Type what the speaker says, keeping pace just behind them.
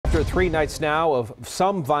After 3 nights now of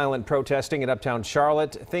some violent protesting in uptown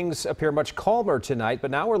Charlotte, things appear much calmer tonight,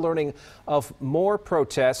 but now we're learning of more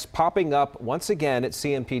protests popping up once again at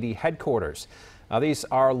CMPD headquarters. Now, these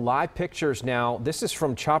are live pictures now. This is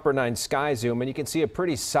from Chopper 9 Sky Zoom, and you can see a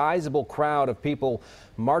pretty sizable crowd of people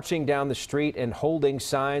marching down the street and holding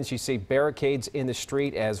signs. You see barricades in the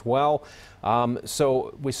street as well.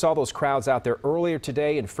 So we saw those crowds out there earlier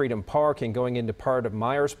today in Freedom Park and going into part of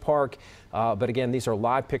Myers Park. But again, these are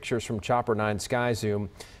live pictures from Chopper 9 Sky Zoom.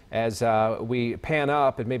 As we pan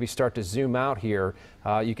up and maybe start to zoom out here,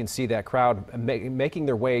 you can see that crowd making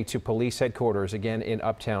their way to police headquarters again in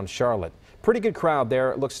uptown Charlotte. Pretty good crowd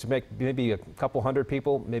there. It looks to make maybe a couple hundred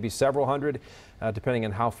people, maybe several hundred, depending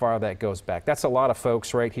on how far that goes back. That's a lot of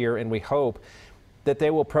folks right here, and we hope that they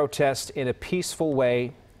will protest in a peaceful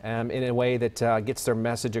way, in a way that gets their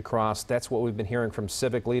message across. That's what we've been hearing from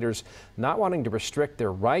civic leaders, not wanting to restrict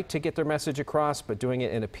their right to get their message across, but doing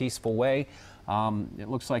it in a peaceful way. It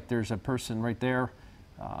looks like there's a person right there.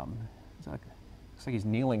 Looks like he's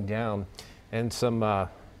kneeling down, and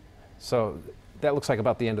so that looks like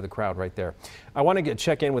about the end of the crowd right there. I want to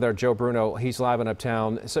check in with our Joe Bruno. He's live in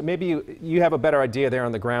uptown. So maybe you have a better idea there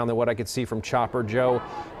on the ground than what I could see from Chopper, Joe.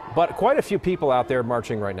 But quite a few people out there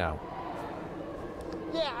marching right now.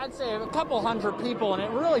 Yeah, I'd say a couple hundred people, and it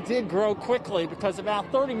really did grow quickly because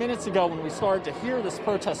about 30 minutes ago when we started to hear this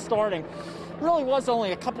protest starting, it really was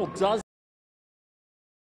only a couple dozen.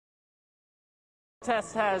 The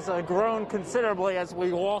protest has grown considerably as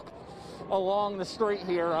we walk along the street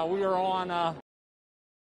here. We are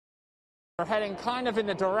we're heading kind of in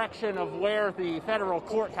the direction of where the federal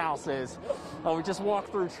courthouse is. We just walked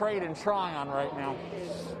through Trade and Tryon right now.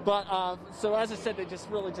 But so as I said, they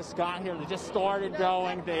really just got here. They just started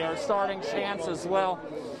going. They are starting chants as well.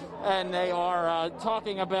 And they are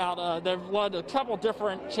talking about, they've led a couple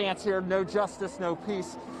different chants here, no justice, no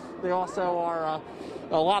peace. They also are,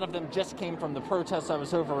 a lot of them just came from the protests I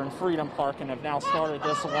was over in Freedom Park and have now started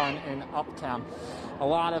this one in Uptown. A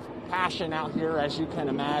lot of passion out here, as you can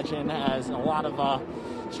imagine, as a lot of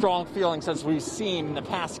strong feelings as we've seen in the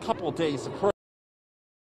past couple days of protest.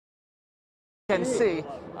 You can see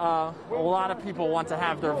a lot of people want to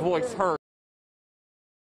have their voice heard.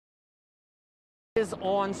 Is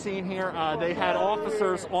on scene here. They had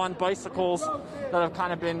officers on bicycles that have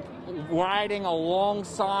kind of been riding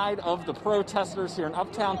alongside of the protesters here in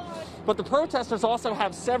Uptown. But the protesters also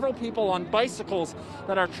have several people on bicycles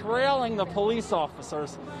that are trailing the police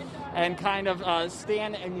officers and kind of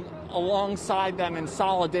standing alongside them in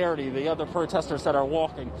solidarity, the other protesters that are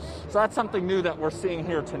walking. So that's something new that we're seeing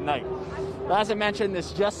here tonight. But as I mentioned,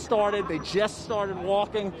 this just started. They just started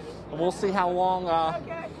walking, and we'll see how long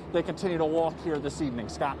they continue to walk here this evening.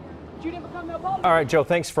 Scott. All right, Joe,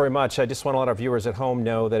 thanks very much. I just want to let our viewers at home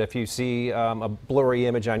know that if you see a blurry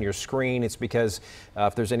image on your screen, it's because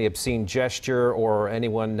if there's any obscene gesture or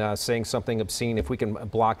anyone saying something obscene, if we can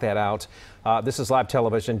block that out. This is live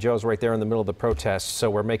television. Joe's right there in the middle of the protest, so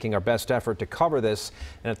we're making our best effort to cover this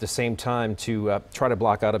and at the same time to try to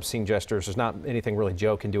block out obscene gestures. There's not anything really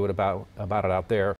Joe can do about it out there.